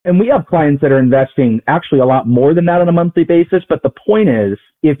And we have clients that are investing actually a lot more than that on a monthly basis. But the point is,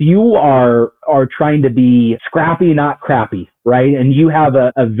 if you are trying to be scrappy, not crappy, right? And you have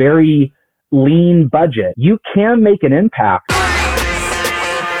a very lean budget, you can make an impact.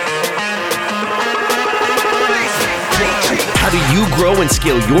 How do you grow and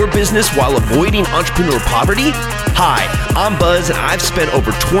scale your business while avoiding entrepreneur poverty? Hi, I'm Buzz, and I've spent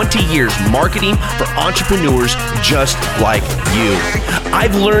over 20 years marketing for entrepreneurs just like you.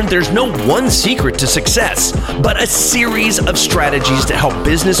 I've learned there's no one secret to success, but a series of strategies to help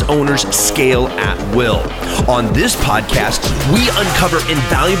business owners scale at will. On this podcast, we uncover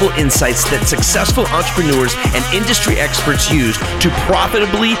invaluable insights that successful entrepreneurs and industry experts use to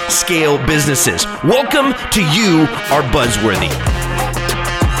profitably scale businesses. Welcome to You Are Buzzworthy.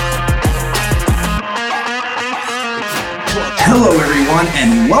 Hello, everyone,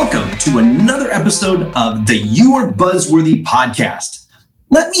 and welcome to another episode of the You Are Buzzworthy podcast.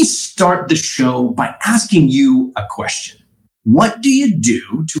 Let me start the show by asking you a question. What do you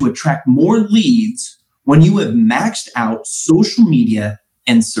do to attract more leads when you have maxed out social media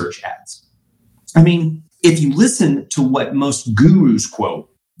and search ads? I mean, if you listen to what most gurus quote,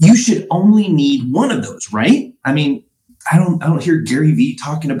 you should only need one of those, right? I mean, I don't hear Gary Vee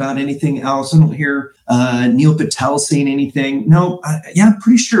talking about anything else. I don't hear Neil Patel saying anything. No, I'm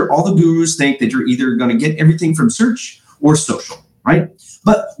pretty sure all the gurus think that you're either going to get everything from search or social, right?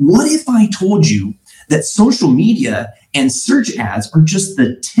 But what if I told you that social media and search ads are just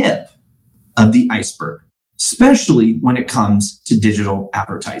the tip of the iceberg, especially when it comes to digital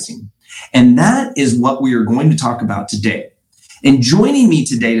advertising? And that is what we are going to talk about today. And joining me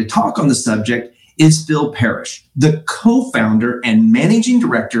today to talk on the subject is Phil Parrish, the co-founder and managing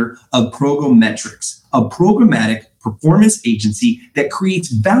director of Programmatic, a programmatic performance agency that creates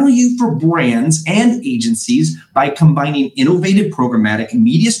value for brands and agencies by combining innovative programmatic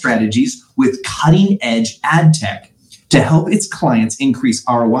media strategies with cutting-edge ad tech to help its clients increase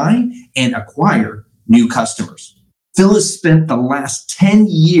ROI and acquire new customers. Phil has spent the last 10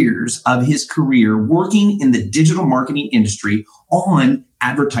 years of his career working in the digital marketing industry on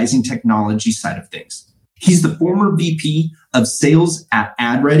advertising technology side of things. He's the former VP of sales at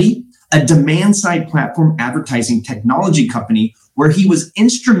AdReady, a demand-side platform advertising technology company where he was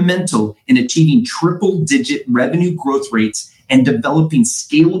instrumental in achieving triple-digit revenue growth rates and developing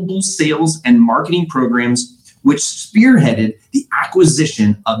scalable sales and marketing programs, which spearheaded the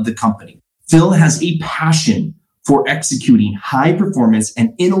acquisition of the company. Phil has a passion for executing high-performance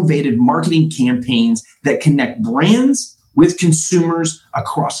and innovative marketing campaigns that connect brands with consumers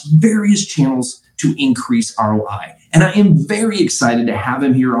across various channels to increase ROI. And I am very excited to have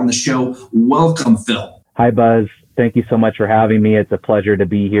him here on the show. Welcome, Phil. Hi, Buzz. Thank you so much for having me. It's a pleasure to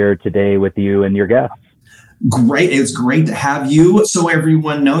be here today with you and your guests. Great. It's great to have you. So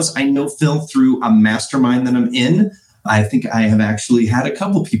everyone knows, I know Phil through a mastermind that I'm in. I think I have actually had a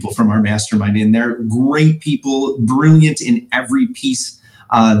couple people from our mastermind in there. Great people, brilliant in every piece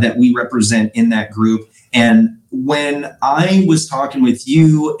that we represent in that group. And when I was talking with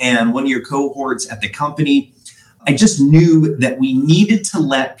you and one of your cohorts at the company, I just knew that we needed to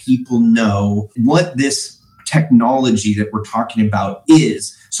let people know what this technology that we're talking about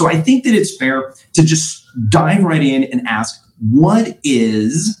is. So I think that it's fair to just dive right in and ask, what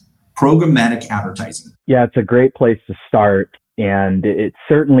is programmatic advertising? Yeah, it's a great place to start. And it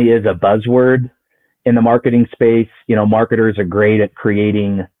certainly is a buzzword in the marketing space. You know, marketers are great at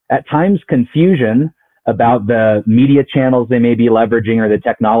creating, at times, confusion about the media channels they may be leveraging or the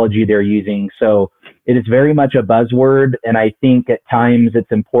technology they're using. So it is very much a buzzword. And I think at times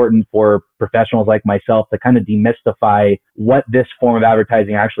it's important for professionals like myself to kind of demystify what this form of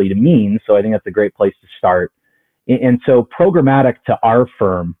advertising actually means. So I think that's a great place to start. And so programmatic to our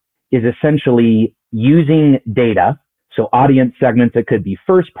firm is essentially using data. So audience segments, it could be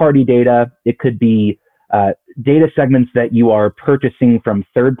first party data. It could be data segments that you are purchasing from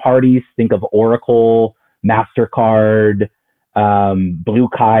third parties. Think of Oracle, MasterCard, Blue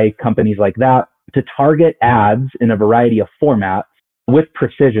Kai, companies like that, to target ads in a variety of formats with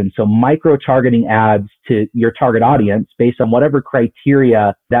precision. So micro-targeting ads to your target audience based on whatever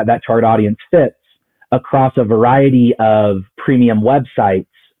criteria that target audience fits across a variety of premium websites,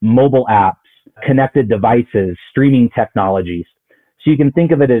 mobile apps, connected devices, streaming technologies. So you can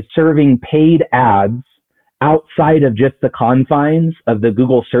think of it as serving paid ads outside of just the confines of the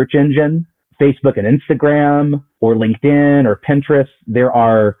Google search engine, Facebook and Instagram, or LinkedIn or Pinterest. There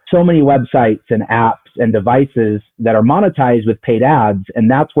are so many websites and apps and devices that are monetized with paid ads, and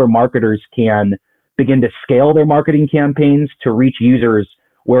that's where marketers can begin to scale their marketing campaigns to reach users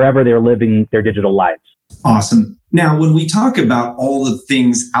wherever they're living their digital lives. Awesome. Now, when we talk about all the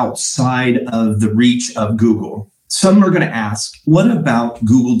things outside of the reach of Google, some are going to ask, what about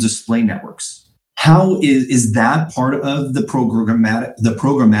Google Display Networks? How is that part of the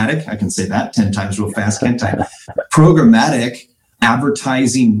programmatic, I can say that 10 times real fast, can't I? Programmatic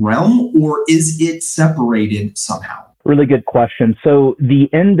advertising realm, or is it separated somehow? Really good question. So the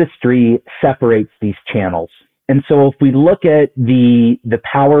industry separates these channels. And so if we look at the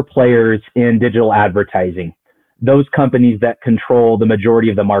power players in digital advertising, those companies that control the majority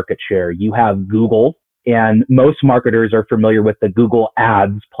of the market share, you have Google, and most marketers are familiar with the Google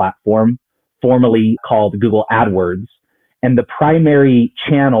Ads platform, formerly called Google AdWords. And the primary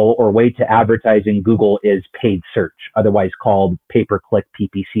channel or way to advertise in Google is paid search, otherwise called pay-per-click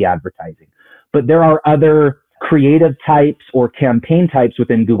PPC advertising. But there are other creative types or campaign types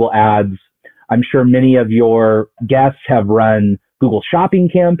within Google Ads. I'm sure many of your guests have run Google shopping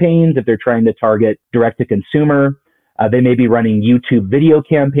campaigns if they're trying to target direct to consumer. They may be running YouTube video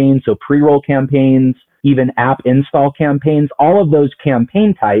campaigns, so pre-roll campaigns, even app install campaigns. All of those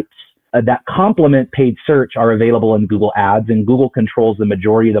campaign types that complement paid search are available in Google Ads, and Google controls the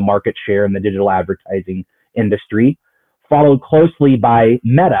majority of the market share in the digital advertising industry, followed closely by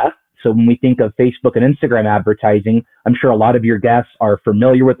Meta. So when we think of Facebook and Instagram advertising, I'm sure a lot of your guests are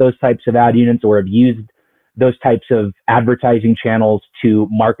familiar with those types of ad units or have used those types of advertising channels to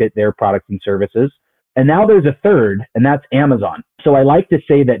market their products and services. And now there's a third, and that's Amazon. So I like to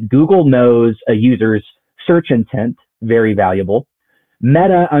say that Google knows a user's search intent, very valuable.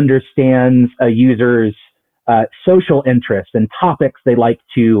 Meta understands a user's social interests and topics they like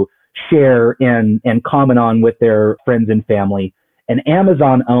to share and comment on with their friends and family. And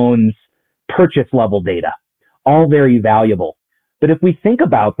Amazon owns purchase level data, all very valuable. But if we think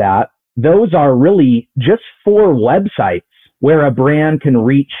about that, those are really just 4 websites where a brand can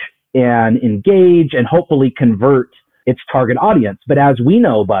reach and engage and hopefully convert its target audience. But as we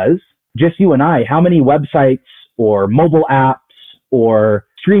know, Buzz, just you and I, how many websites or mobile apps or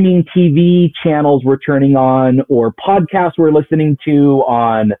streaming TV channels we're turning on or podcasts we're listening to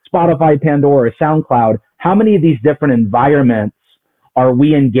on Spotify, Pandora, or SoundCloud, how many of these different environments are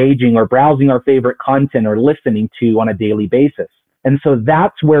we engaging or browsing our favorite content or listening to on a daily basis? And so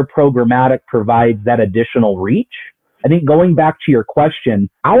that's where programmatic provides that additional reach. I think going back to your question,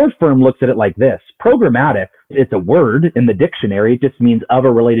 our firm looks at it like this. Programmatic, it's a word in the dictionary. It just means of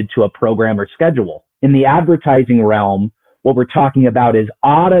or related to a program or schedule. In the advertising realm, what we're talking about is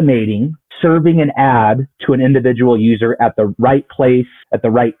automating serving an ad to an individual user at the right place, at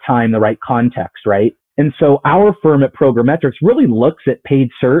the right time, the right context, right? And so our firm at Programmatic really looks at paid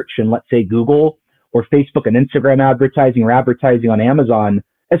search and let's say Google or Facebook and Instagram advertising or advertising on Amazon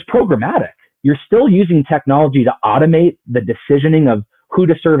as programmatic. You're still using technology to automate the decisioning of who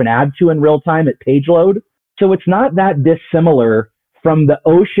to serve an ad to in real time at page load. So it's not that dissimilar from the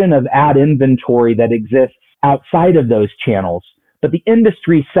ocean of ad inventory that exists outside of those channels. But the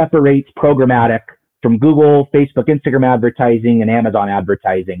industry separates programmatic from Google, Facebook, Instagram advertising, and Amazon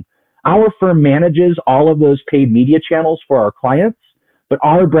advertising. Our firm manages all of those paid media channels for our clients, but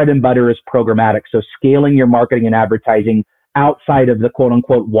our bread and butter is programmatic. So scaling your marketing and advertising outside of the quote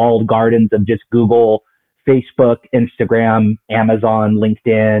unquote walled gardens of just Google, Facebook, Instagram, Amazon,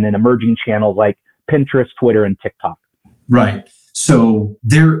 LinkedIn, and emerging channels like Pinterest, Twitter, and TikTok. Right. So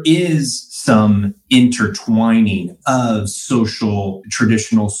there is some intertwining of social,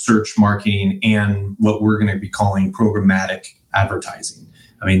 traditional search marketing and what we're going to be calling programmatic advertising.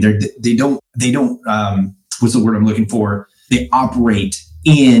 I mean, they don't, what's the word I'm looking for? They operate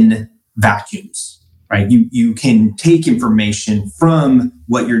in vacuums, right? You can take information from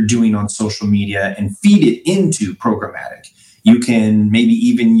what you're doing on social media and feed it into programmatic. You can maybe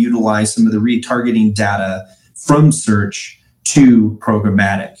even utilize some of the retargeting data from search to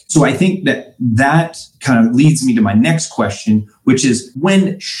programmatic. So I think that kind of leads me to my next question, which is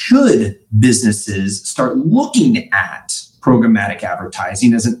when should businesses start looking at programmatic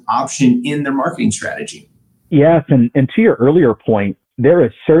advertising as an option in their marketing strategy? Yes, and to your earlier point, there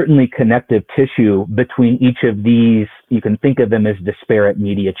is certainly connective tissue between each of these. You can think of them as disparate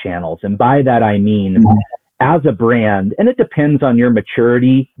media channels. And by that, I mean, as a brand, and it depends on your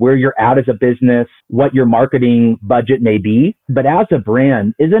maturity, where you're at as a business, what your marketing budget may be. But as a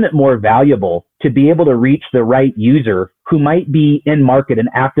brand, isn't it more valuable to be able to reach the right user who might be in market and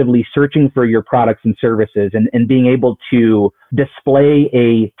actively searching for your products and services and being able to display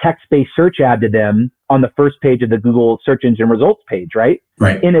a text-based search ad to them on the first page of the Google search engine results page, right?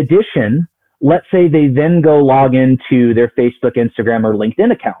 Right. In addition, let's say they then go log into their Facebook, Instagram, or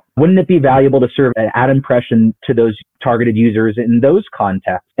LinkedIn account. Wouldn't it be valuable to serve an ad impression to those targeted users in those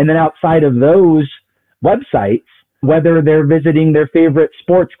contexts? And then outside of those websites, whether they're visiting their favorite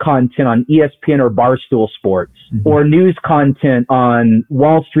sports content on ESPN or Barstool Sports, or news content on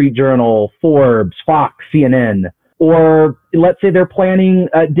Wall Street Journal, Forbes, Fox, CNN, or let's say they're planning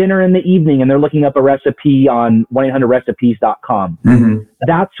dinner in the evening and they're looking up a recipe on 1-800-recipes.com.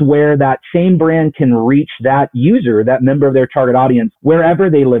 That's where that same brand can reach that user, that member of their target audience,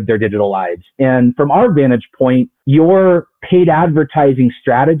 wherever they live their digital lives. And from our vantage point, your paid advertising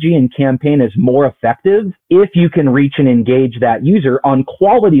strategy and campaign is more effective if you can reach and engage that user on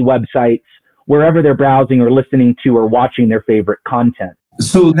quality websites wherever they're browsing or listening to or watching their favorite content.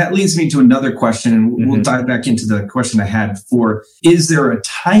 So that leads me to another question, and we'll dive back into the question I had before. Is there a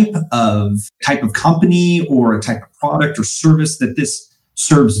type of company or a type of product or service that this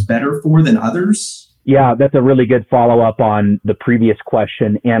serves better for than others? Yeah, that's a really good follow-up on the previous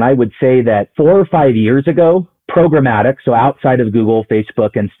question. And I would say that 4 or 5 years ago, programmatic, so outside of Google,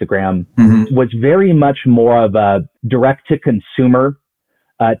 Facebook, Instagram, was very much more of a direct-to-consumer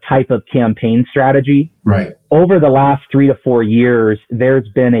type of campaign strategy. Right. Over the last 3 to 4 years, there's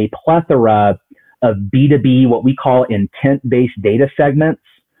been a plethora of B2B, what we call intent-based data segments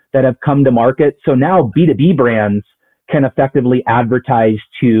that have come to market. So now B2B brands can effectively advertise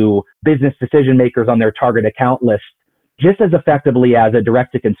to business decision makers on their target account list just as effectively as a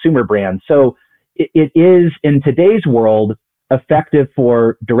direct-to-consumer brand. So it is, in today's world, effective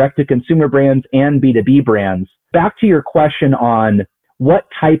for direct-to-consumer brands and B2B brands. Back to your question on what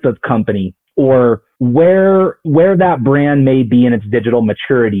type of company or where that brand may be in its digital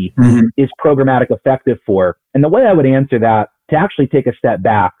maturity is programmatic effective for. And the way I would answer that, to actually take a step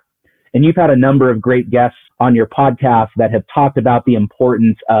back, and you've had a number of great guests on your podcast that have talked about the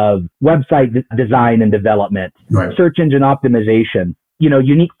importance of website design and development, search engine optimization,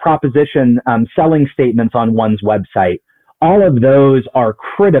 unique proposition, selling statements on one's website. All of those are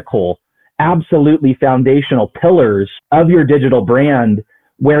critical, absolutely foundational pillars of your digital brand,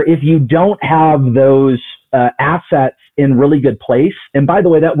 where if you don't have those assets in really good place, and by the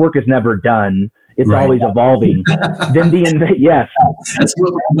way, that work is never done, it's always evolving, then yes. That's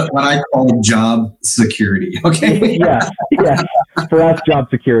what I call job security, okay? yes, for us, job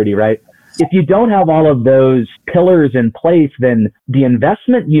security, right? If you don't have all of those pillars in place, then the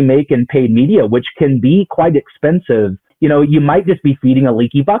investment you make in paid media, which can be quite expensive, you might just be feeding a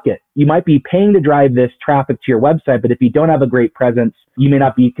leaky bucket. You might be paying to drive this traffic to your website, but if you don't have a great presence, you may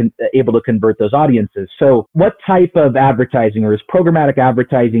not be able to convert those audiences. So what type of advertising, or is programmatic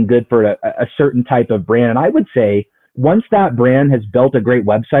advertising good for a certain type of brand? And I would say once that brand has built a great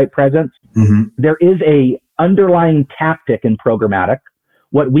website presence, there is a underlying tactic in programmatic,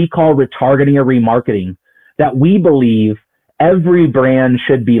 what we call retargeting or remarketing, that we believe every brand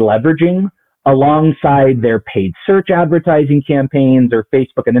should be leveraging alongside their paid search advertising campaigns or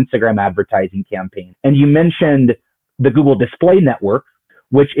Facebook and Instagram advertising campaigns. And you mentioned the Google Display Network,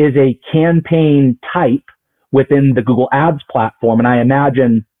 which is a campaign type within the Google Ads platform. And I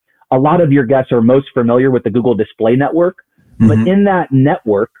imagine a lot of your guests are most familiar with the Google Display Network. But in that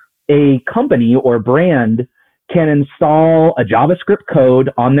network, a company or brand can install a JavaScript code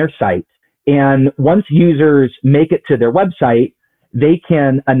on their site. And once users make it to their website, they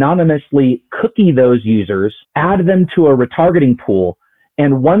can anonymously cookie those users, add them to a retargeting pool.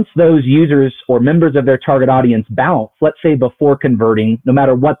 And once those users or members of their target audience bounce, let's say before converting, no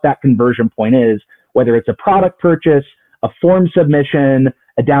matter what that conversion point is, whether it's a product purchase, a form submission,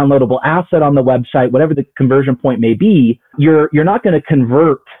 a downloadable asset on the website, whatever the conversion point may be, you're not going to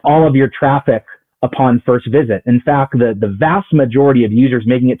convert all of your traffic upon first visit. In fact, the vast majority of users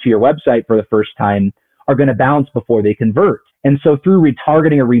making it to your website for the first time are going to bounce before they convert. And so through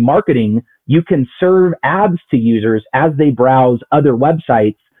retargeting or remarketing, you can serve ads to users as they browse other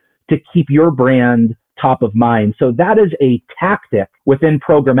websites to keep your brand top of mind. So that is a tactic within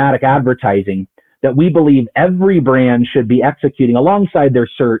programmatic advertising that we believe every brand should be executing alongside their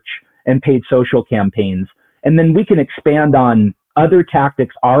search and paid social campaigns. And then we can expand on other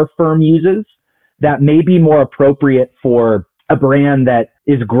tactics our firm uses that may be more appropriate for a brand that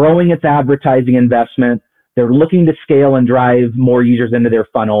is growing its advertising investment. They're looking to scale and drive more users into their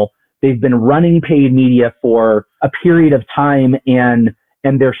funnel. They've been running paid media for a period of time and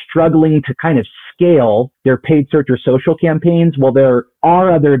they're struggling to kind of scale their paid search or social campaigns. Well, there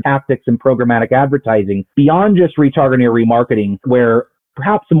are other tactics in programmatic advertising beyond just retargeting or remarketing, where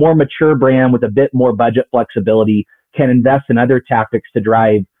perhaps a more mature brand with a bit more budget flexibility can invest in other tactics to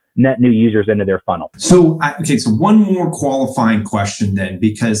drive net new users into their funnel. So one more qualifying question then,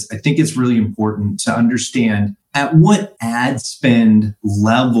 because I think it's really important to understand At what ad spend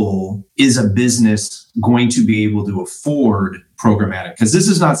level is a business going to be able to afford programmatic? Because this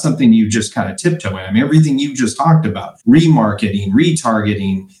is not something you just kind of tiptoe in. I mean, everything you just talked about, remarketing,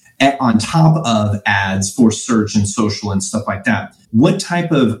 retargeting, on top of ads for search and social and stuff like that. What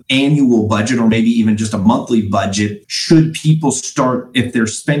type of annual budget, or maybe even just a monthly budget, should people start if they're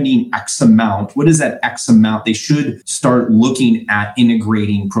spending X amount? What is that X amount they should start looking at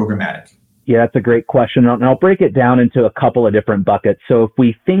integrating programmatic? Yeah, that's a great question. And I'll break it down into a couple of different buckets. So if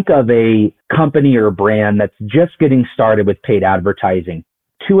we think of a company or brand that's just getting started with paid advertising,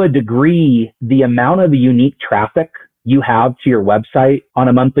 to a degree, the amount of unique traffic you have to your website on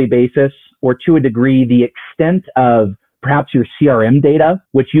a monthly basis, or to a degree, the extent of perhaps your CRM data,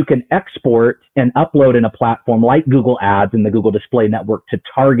 which you can export and upload in a platform like Google Ads and the Google Display Network to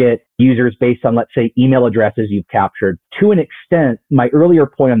target users based on, let's say, email addresses you've captured. To an extent, my earlier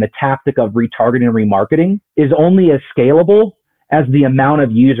point on the tactic of retargeting and remarketing is only as scalable as the amount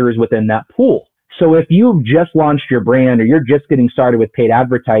of users within that pool. So if you've just launched your brand or you're just getting started with paid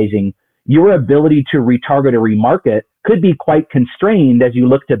advertising, your ability to retarget or remarket could be quite constrained as you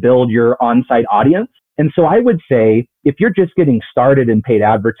look to build your on-site audience. And so I would say, if you're just getting started in paid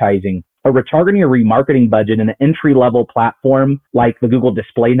advertising, a retargeting or remarketing budget in an entry-level platform like the Google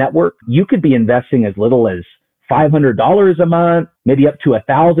Display Network, you could be investing as little as $500 a month, maybe up to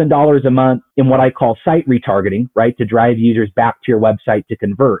 $1,000 a month in what I call site retargeting, right? To drive users back to your website to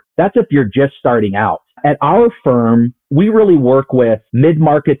convert. That's if you're just starting out. At our firm, we really work with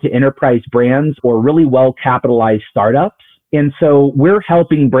mid-market to enterprise brands or really well-capitalized startups. And so we're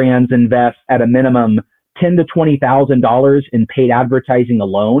helping brands invest at a minimum $10,000 to $20,000 in paid advertising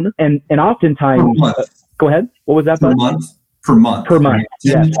alone. And oftentimes, go ahead. What was that? Per month? Per month. Per month.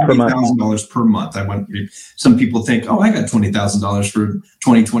 Yes, $20,000 per month. Some people think, oh, I got $20,000 for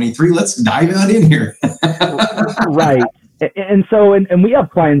 2023. Let's dive out in here. Right. And so, and we have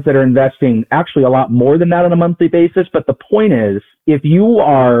clients that are investing actually a lot more than that on a monthly basis. But the point is, if you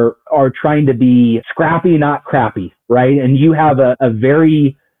are trying to be scrappy, not crappy, right? And you have a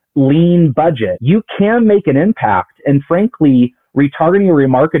very lean budget, you can make an impact. And frankly, retargeting or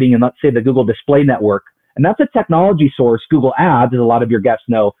remarketing in, let's say, the Google Display Network, and that's a technology source, Google Ads, as a lot of your guests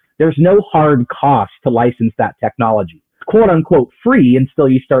know, there's no hard cost to license that technology. It's quote unquote free until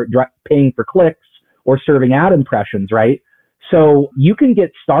you start paying for clicks or serving ad impressions, right? So you can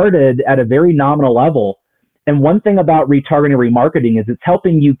get started at a very nominal level. And one thing about retargeting and remarketing is it's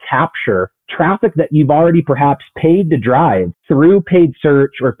helping you capture traffic that you've already perhaps paid to drive through paid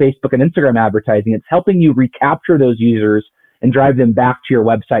search or Facebook and Instagram advertising. It's helping you recapture those users and drive them back to your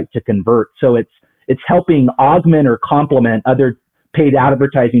website to convert. So it's helping augment or complement other paid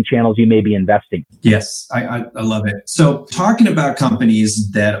advertising channels you may be investing. Yes, I love it. So talking about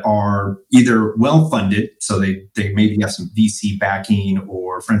companies that are either well-funded, so they maybe have some VC backing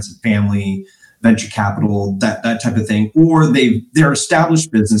or friends and family, venture capital, that type of thing, or they're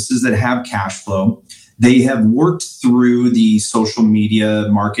established businesses that have cash flow. They have worked through the social media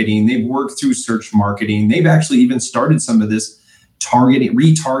marketing. They've worked through search marketing. They've actually even started some of this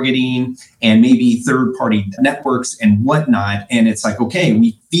retargeting, and maybe third-party networks and whatnot. And it's like, okay,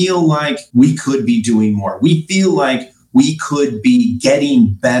 we feel like we could be doing more. We feel like we could be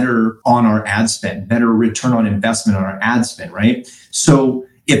getting better on our ad spend, better return on investment on our ad spend, right? So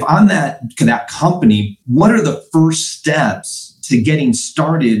if on that company, what are the first steps to getting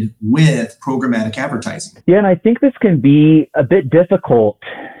started with programmatic advertising? Yeah, and I think this can be a bit difficult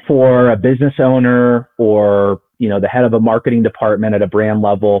for a business owner or the head of a marketing department at a brand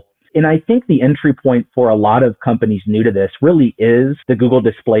level. And I think the entry point for a lot of companies new to this really is the Google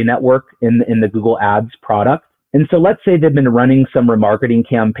Display Network in the Google Ads product. And so let's say they've been running some remarketing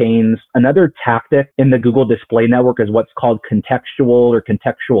campaigns. Another tactic in the Google Display Network is what's called contextual or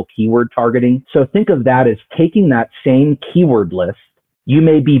contextual keyword targeting. So think of that as taking that same keyword list you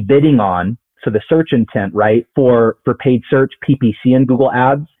may be bidding on, so the search intent, right, for paid search, PPC and Google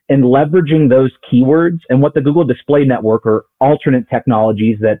Ads, and leveraging those keywords. And what the Google Display Network or alternate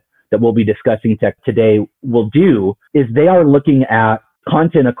technologies that we'll be discussing today will do is they are looking at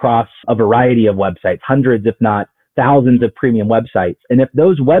content across a variety of websites, hundreds, if not thousands of premium websites. And if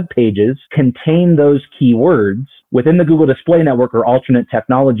those web pages contain those keywords within the Google Display Network or alternate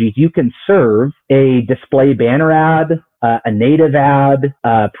technologies, you can serve a display banner ad, a native ad,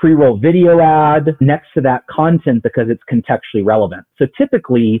 a pre-roll video ad next to that content because it's contextually relevant. So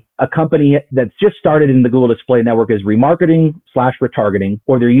typically a company that's just started in the Google Display Network is remarketing/retargeting,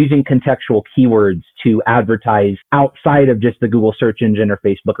 or they're using contextual keywords to advertise outside of just the Google search engine or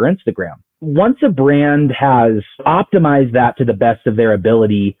Facebook or Instagram. once a brand has optimized that to the best of their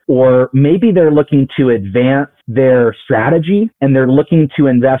ability, or maybe they're looking to advance their strategy and they're looking to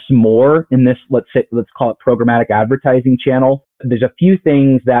invest more in this, let's call it programmatic advertising channel, there's a few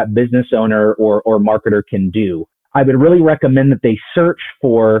things that business owner or marketer can do. I would really recommend that they search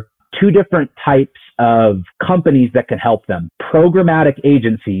for two different types of companies that can help them. Programmatic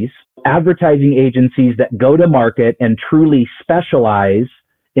agencies, advertising agencies that go to market and truly specialize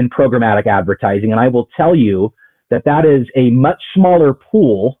in programmatic advertising. And I will tell you that that is a much smaller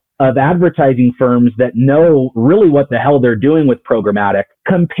pool of advertising firms that know really what the hell they're doing with programmatic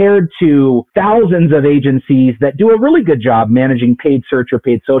compared to thousands of agencies that do a really good job managing paid search or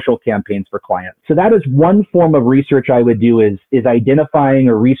paid social campaigns for clients. So that is one form of research I would do is identifying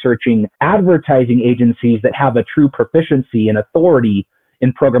or researching advertising agencies that have a true proficiency and authority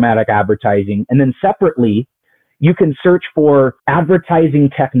in programmatic advertising. And then separately, you can search for advertising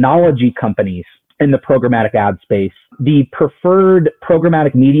technology companies in the programmatic ad space. The preferred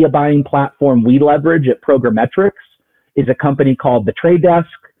programmatic media buying platform we leverage at Programmatic is a company called The Trade Desk.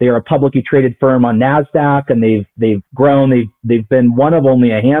 They are a publicly traded firm on NASDAQ, and they've grown. They've been one of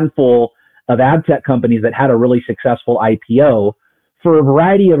only a handful of ad tech companies that had a really successful IPO. For a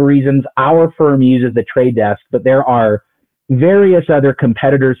variety of reasons, our firm uses The Trade Desk, but there are various other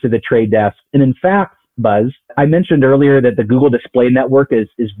competitors to The Trade Desk. And in fact, Buzz, I mentioned earlier that the Google Display Network is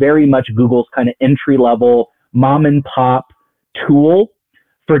very much Google's kind of entry-level mom and pop tool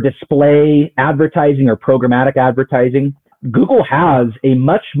for display advertising or programmatic advertising. Google has a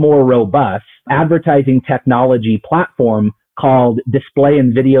much more robust advertising technology platform called Display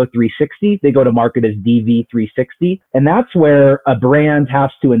and Video 360. They go to market as DV360. And that's where a brand has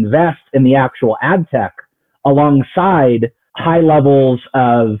to invest in the actual ad tech alongside high levels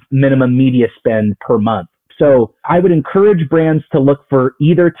of minimum media spend per month. So I would encourage brands to look for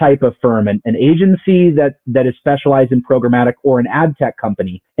either type of firm, an agency that is specialized in programmatic or an ad tech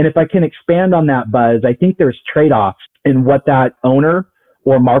company. And if I can expand on that, Buzz, I think there's trade-offs in what that owner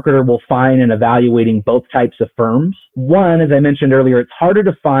or marketer will find in evaluating both types of firms. One, as I mentioned earlier, it's harder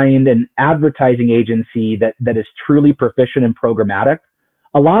to find an advertising agency that is truly proficient in programmatic.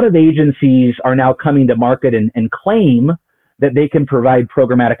 A lot of agencies are now coming to market and claim that they can provide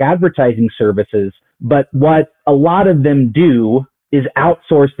programmatic advertising services. But what a lot of them do is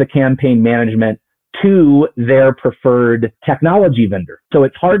outsource the campaign management to their preferred technology vendor. So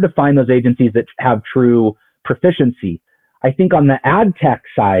it's hard to find those agencies that have true proficiency. I think on the ad tech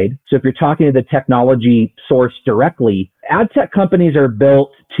side, so if you're talking to the technology source directly, ad tech companies are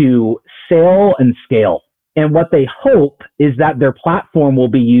built to sell and scale. And what they hope is that their platform will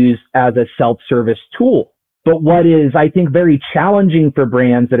be used as a self-service tool. But what is, I think, very challenging for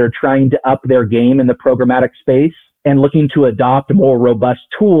brands that are trying to up their game in the programmatic space and looking to adopt more robust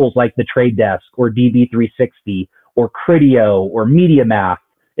tools like the Trade Desk or DV360 or Criteo or MediaMath,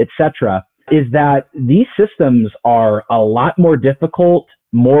 etc., is that these systems are a lot more difficult,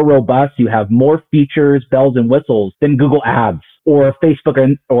 more robust. You have more features, bells and whistles than Google Ads or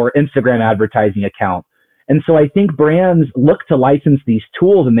Facebook or Instagram advertising account. And so I think brands look to license these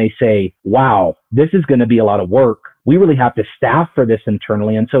tools and they say, wow, this is going to be a lot of work. We really have to staff for this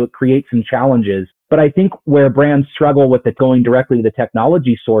internally. And so it creates some challenges. But I think where brands struggle with it going directly to the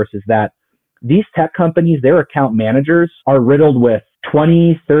technology source is that these tech companies, their account managers are riddled with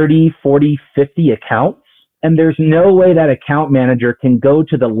 20, 30, 40, 50 accounts. And there's no way that account manager can go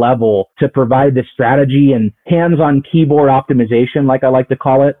to the level to provide the strategy and hands-on keyboard optimization, like I like to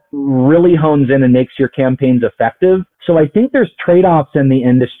call it, really hones in and makes your campaigns effective. So I think there's trade-offs in the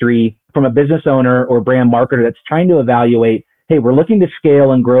industry from a business owner or brand marketer that's trying to evaluate, hey, we're looking to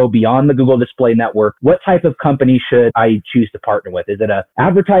scale and grow beyond the Google Display Network. What type of company should I choose to partner with? Is it an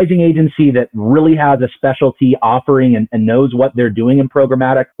advertising agency that really has a specialty offering and knows what they're doing in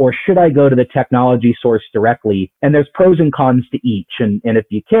programmatic? Or should I go to the technology source directly? And there's pros and cons to each. And if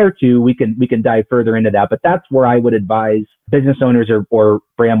you care to, we can dive further into that. But that's where I would advise business owners or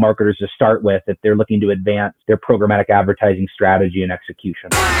brand marketers to start with if they're looking to advance their programmatic advertising strategy and execution.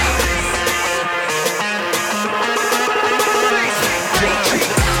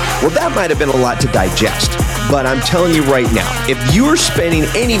 Well, that might have been a lot to digest, but I'm telling you right now, if you're spending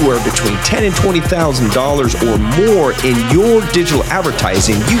anywhere between $10,000 and $20,000 or more in your digital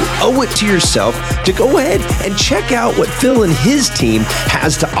advertising, you owe it to yourself to go ahead and check out what Phil and his team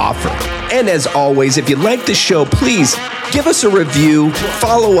has to offer. And as always, if you like the show, please give us a review,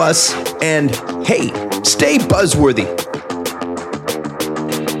 follow us, and hey, stay buzzworthy.